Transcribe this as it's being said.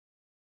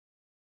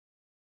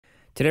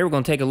Today we're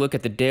going to take a look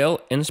at the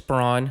Dell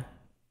Inspiron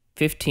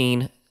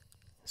 15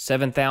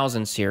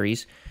 7000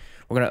 series.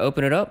 We're going to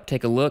open it up,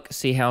 take a look,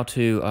 see how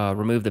to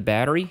remove the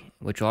battery,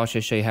 which will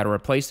also show you how to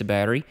replace the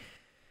battery.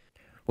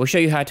 We'll show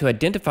you how to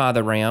identify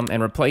the RAM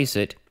and replace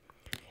it.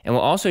 And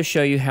we'll also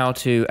show you how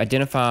to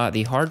identify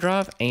the hard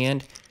drive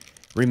and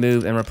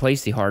remove and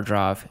replace the hard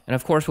drive. And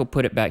of course, we'll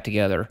put it back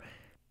together.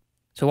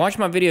 So watch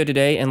my video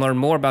today and learn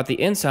more about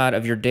the inside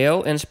of your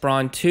Dell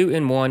Inspiron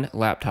 2-in-1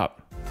 laptop.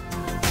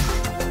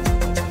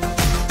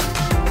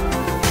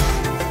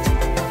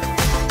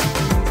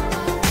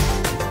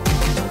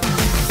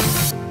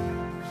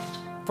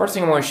 First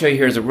thing I want to show you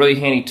here is a really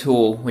handy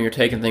tool when you're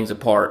taking things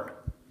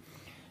apart.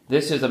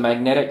 This is a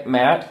magnetic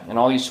mat, and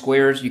all these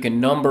squares you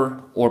can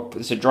number, or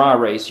it's a dry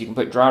erase. You can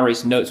put dry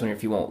erase notes on here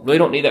if you want. Really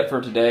don't need that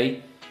for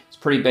today. It's a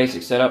pretty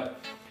basic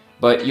setup,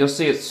 but you'll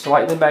see it's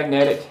slightly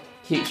magnetic.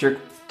 Keeps your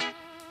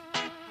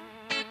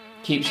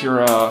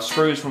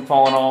screws from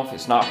falling off.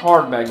 It's not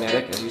hard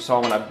magnetic, as you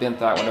saw when I bent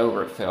that one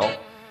over, it fell.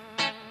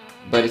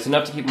 But it's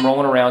enough to keep them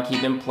rolling around,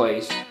 keep them in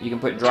place. You can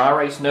put dry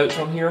erase notes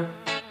on here,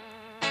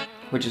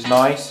 which is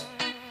nice.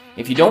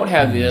 If you don't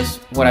have this,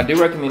 what I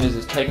do recommend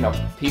is taking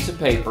a piece of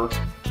paper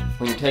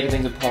when you're taking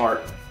things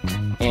apart,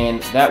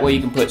 and that way you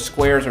can put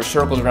squares or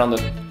circles around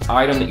the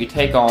item that you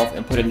take off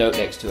and put a note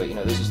next to it. You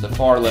know, this is the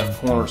far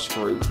left corner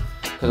screw.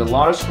 Because a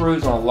lot of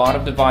screws on a lot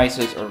of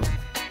devices are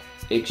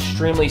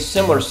extremely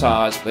similar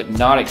size, but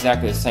not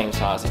exactly the same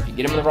size. If you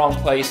get them in the wrong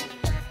place,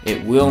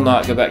 it will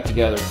not go back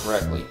together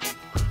correctly.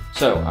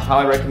 So, I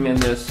highly recommend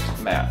this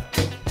mat.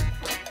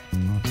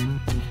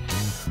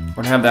 We're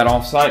going to have that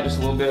off-site just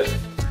a little bit.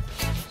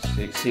 So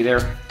you can see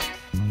there,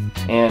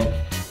 and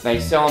they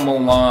sell them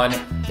online.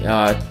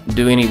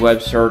 Do any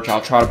web search.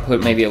 I'll try to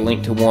put maybe a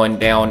link to one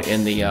down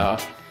in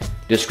the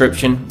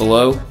description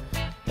below,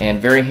 and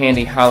very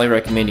handy. Highly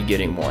recommend you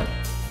getting one.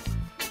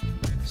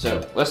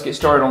 So let's get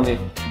started on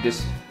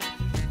this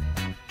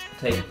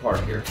take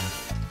apart here.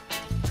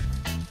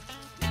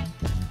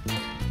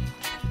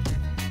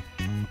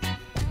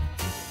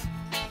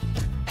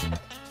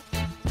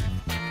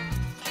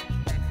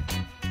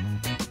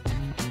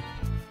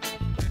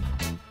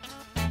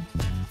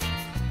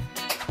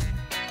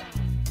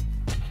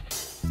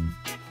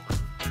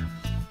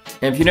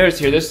 And if you notice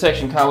here, this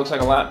section kind of looks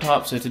like a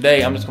laptop, so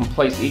today I'm just going to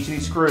place each of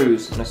these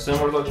screws in a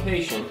similar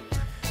location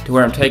to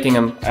where I'm taking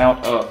them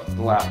out of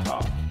the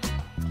laptop.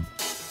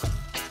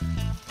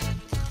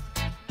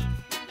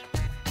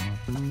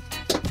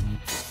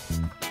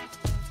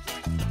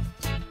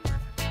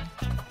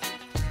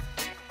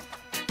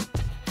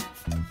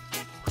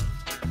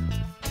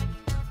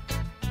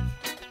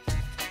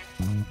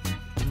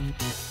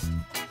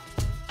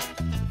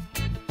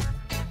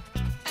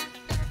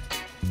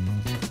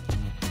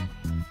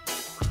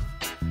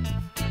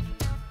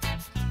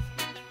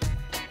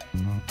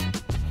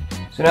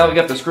 So now that we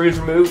got the screws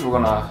removed, we're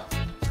going to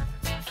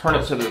turn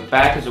it so the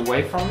back is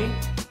away from me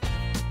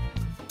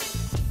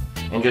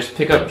and just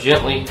pick up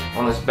gently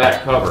on this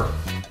back cover.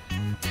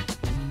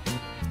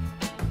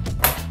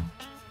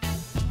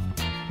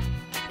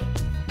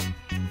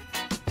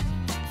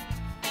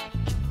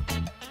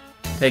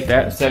 Take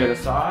that and set it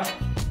aside.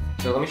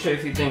 So let me show you a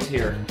few things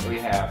here that we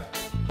have.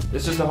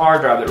 This is the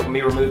hard drive that we're going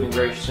to be removing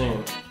very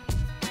soon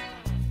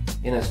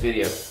in this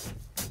video.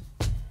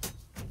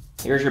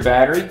 Here's your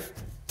battery,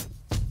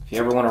 if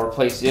you ever want to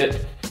replace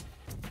it.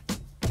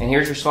 And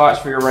here's your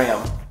slots for your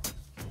RAM.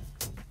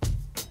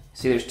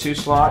 See, there's two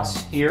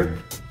slots here.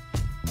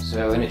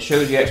 So, and it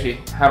shows you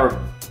actually how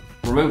to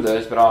remove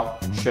those, but I'll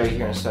show you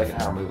here in a second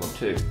how to remove them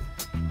too.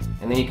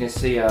 And then you can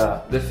see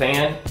the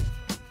fan.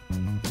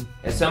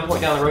 At some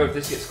point down the road, if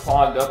this gets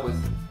clogged up with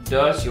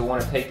dust, you'll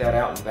want to take that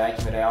out and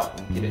vacuum it out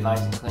and get it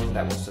nice and clean.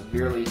 That will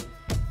severely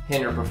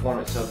hinder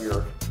performance of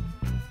your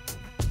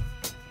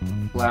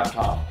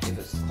laptop if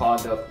it's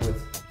clogged up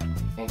with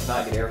and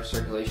cannot get air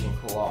circulation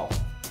cool off.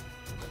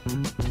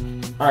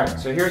 Alright,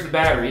 so here's the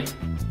battery.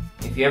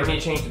 If you ever need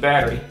to change the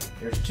battery,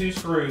 there's two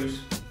screws.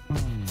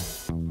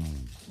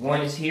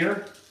 One is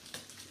here.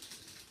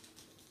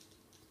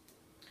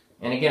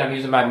 And again, I'm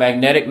using my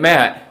magnetic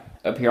mat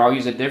up here. I'll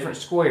use a different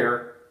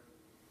square.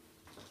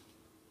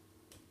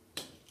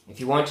 If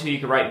you want to, you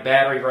can write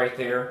battery right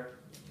there.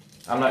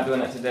 I'm not doing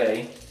that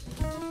today.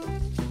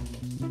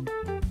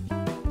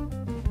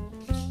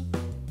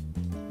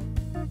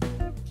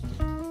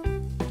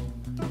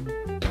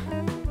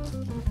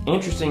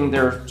 Interesting,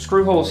 there are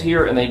screw holes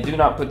here and they do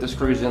not put the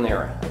screws in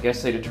there. I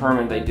guess they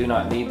determined they do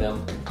not need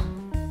them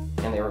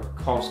and they were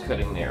cost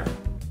cutting there.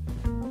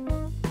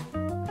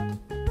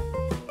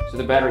 So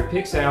the battery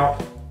picks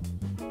out,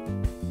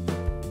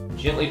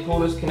 gently pull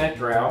this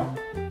connector out,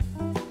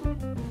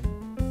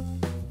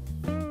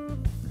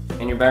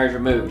 and your battery's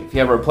removed. If you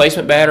have a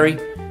replacement battery,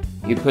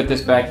 you put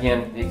this back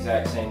in the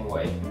exact same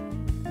way.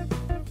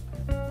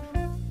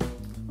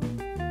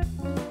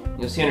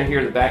 You'll see under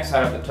here the back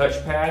side of the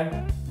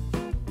touchpad.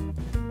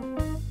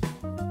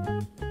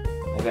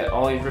 Got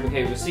all these ribbon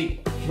cables. See, you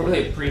can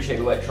really appreciate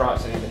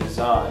electronics and the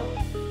design,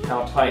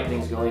 how tight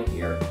things go in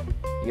here.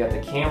 You got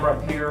the camera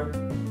up here,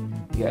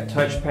 you You got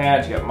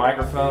touchpads, you got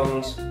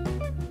microphones,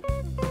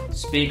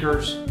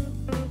 speakers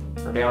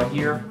are down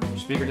here,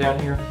 speaker down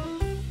here.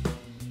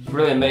 It's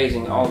really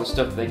amazing all the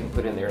stuff that they can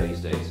put in there these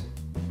days.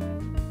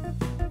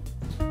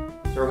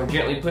 So we're going to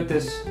gently put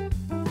this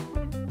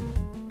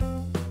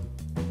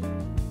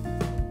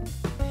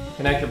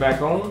connector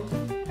back on.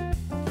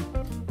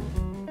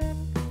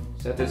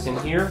 Set this in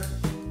here.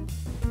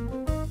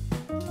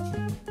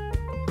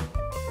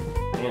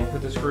 And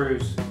put the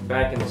screws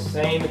back in the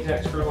same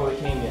exact screw hole they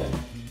came in.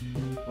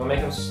 We'll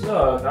make them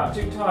snug, not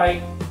too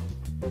tight.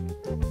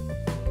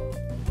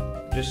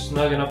 Just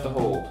snug enough to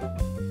hold.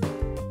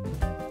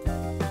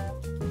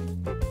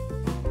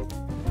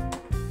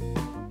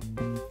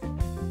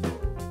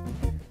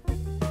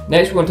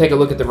 Next, we're going to take a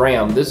look at the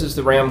RAM. This is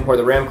the RAM where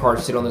the RAM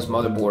cards sit on this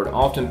motherboard.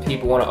 Often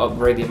people want to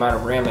upgrade the amount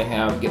of RAM they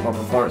have, get more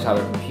performance out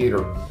of their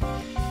computer.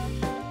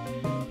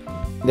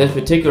 This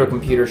particular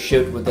computer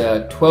shipped with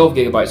 12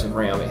 gigabytes of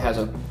RAM. It has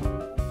a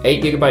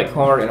 8 gigabyte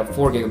card and a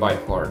 4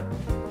 gigabyte card.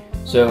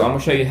 So I'm going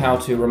to show you how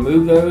to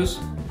remove those,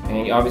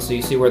 and obviously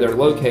you see where they're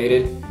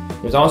located.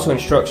 There's also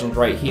instructions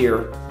right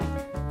here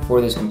for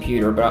this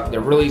computer, but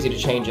they're really easy to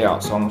change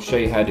out, so I'm going to show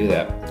you how to do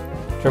that.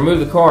 To remove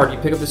the card, you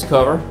pick up this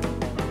cover.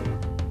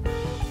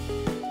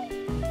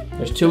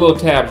 There's two little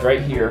tabs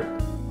right here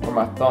where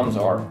my thumbs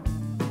are.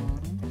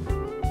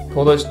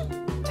 Pull those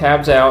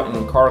tabs out and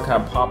the card will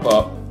kind of pop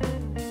up.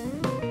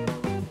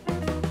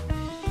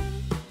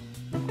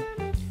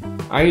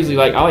 I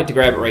like to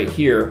grab it right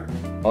here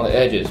on the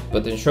edges,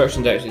 but the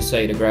instructions actually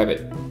say to grab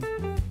it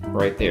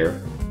right there.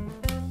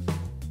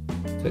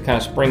 So it kind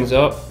of springs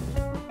up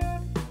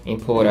and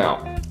pull it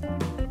out.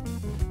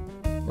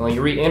 And when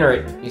you re-enter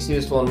it, you see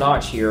this little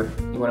notch here.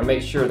 You want to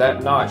make sure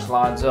that notch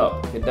lines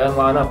up. If it doesn't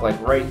line up, like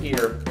right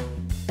here,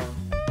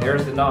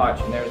 there's the notch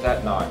and there's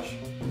that notch.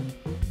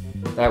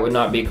 That would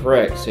not be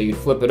correct, so you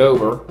flip it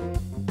over.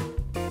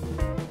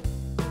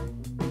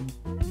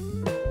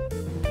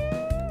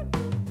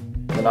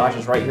 The notch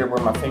is right here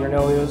where my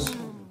fingernail is.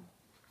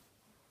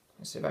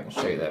 Let's see if I can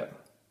show you that.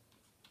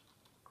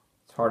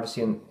 It's hard to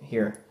see in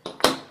here.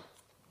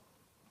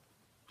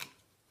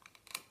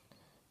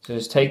 So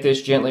just take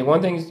this gently.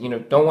 One thing is,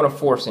 don't want to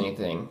force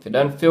anything. If it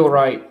doesn't feel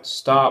right,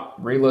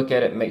 stop, relook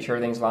at it, and make sure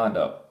everything's lined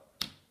up.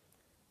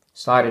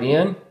 Slide it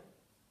in.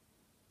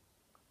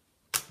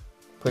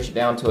 Push it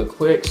down until it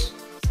clicks.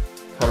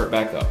 Cover it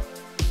back up.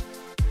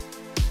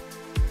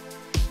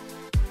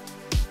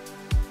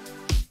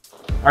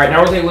 Alright,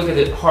 now we're going to look at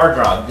the hard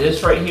drive.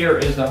 This right here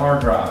is the hard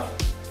drive.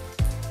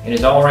 It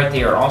is all right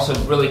there. Also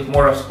really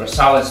more of a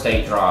solid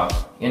state drive,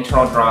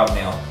 internal drive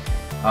now.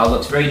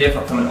 Looks very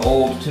different from an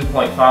old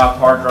 2.5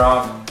 hard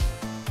drive.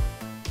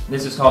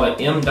 This is called an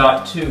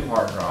M.2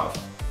 hard drive.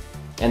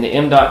 And the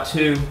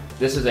M.2,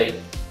 this is a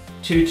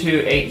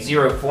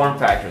 2280 form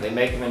factor. They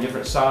make them in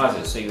different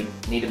sizes, so you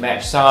would need to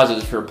match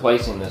sizes for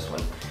replacing this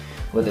one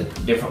with a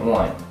different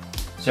one.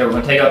 So we're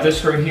going to take out this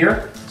screw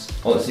here.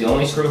 Well, it's the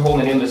only screw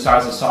holding it in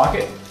besides the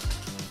socket.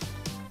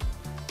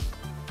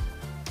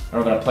 And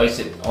we're going to place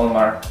it on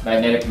our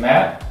magnetic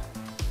mat.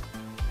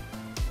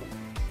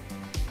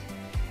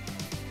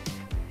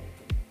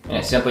 And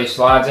it simply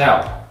slides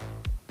out.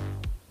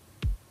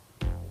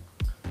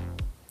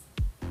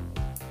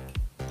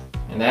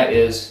 And that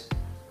is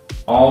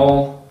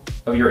all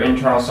of your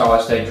internal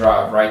solid state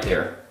drive right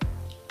there.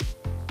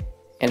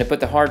 And to put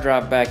the hard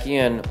drive back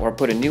in, or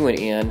put a new one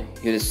in,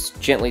 you just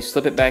gently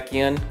slip it back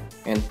in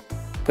and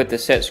put the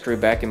set screw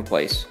back in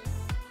place.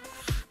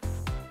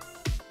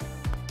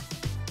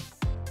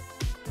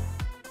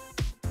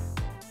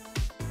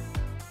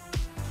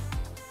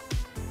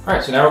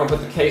 Alright, so now we're going to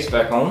put the case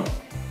back on.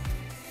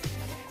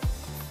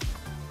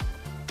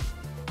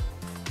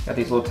 Got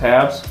these little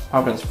tabs.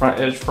 Pop in its front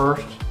edge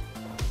first.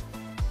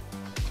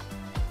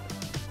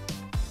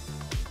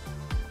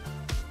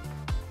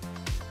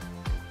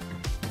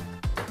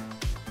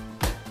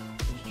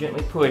 Just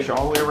gently push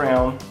all the way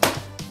around.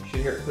 You should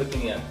hear it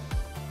clicking in.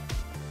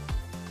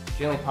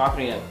 Gently pop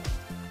it in.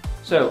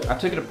 So I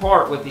took it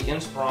apart with the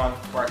Inspiron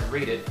where I could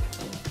read it. So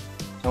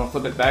I'm going to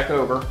flip it back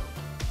over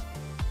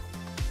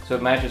so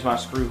it matches my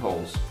screw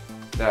holes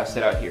that I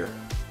set out here.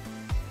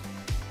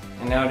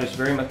 And now just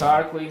very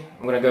methodically,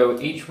 I'm going to go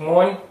each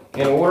one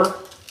in order,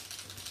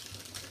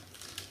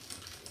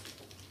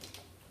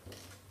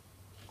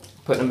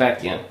 putting them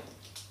back in.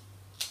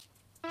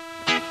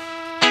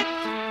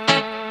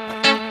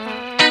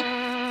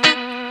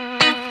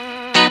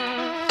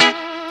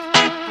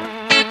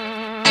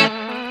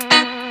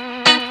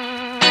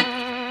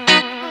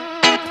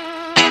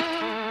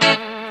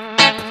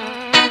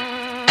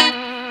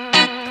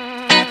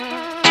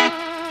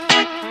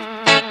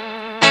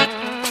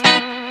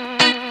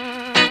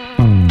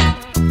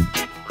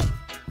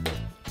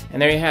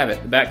 And there you have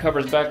it. The back cover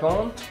is back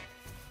on.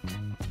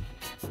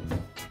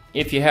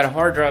 If you had a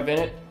hard drive in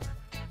it,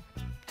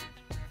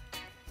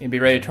 it'd be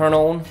ready to turn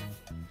on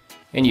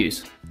and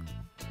use.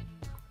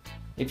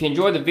 If you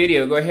enjoyed the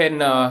video, go ahead and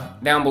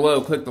down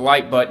below click the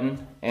like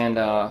button, and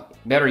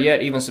better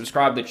yet, even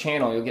subscribe to the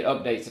channel. You'll get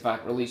updates if I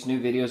release new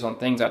videos on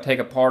things I take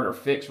apart or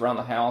fix around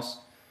the house.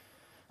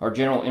 or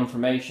general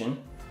information.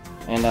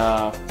 And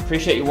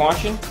appreciate you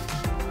watching.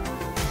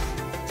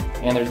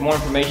 And there's more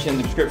information in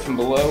the description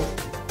below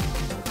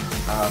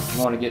if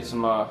you want to get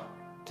some,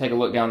 take a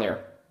look down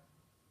there.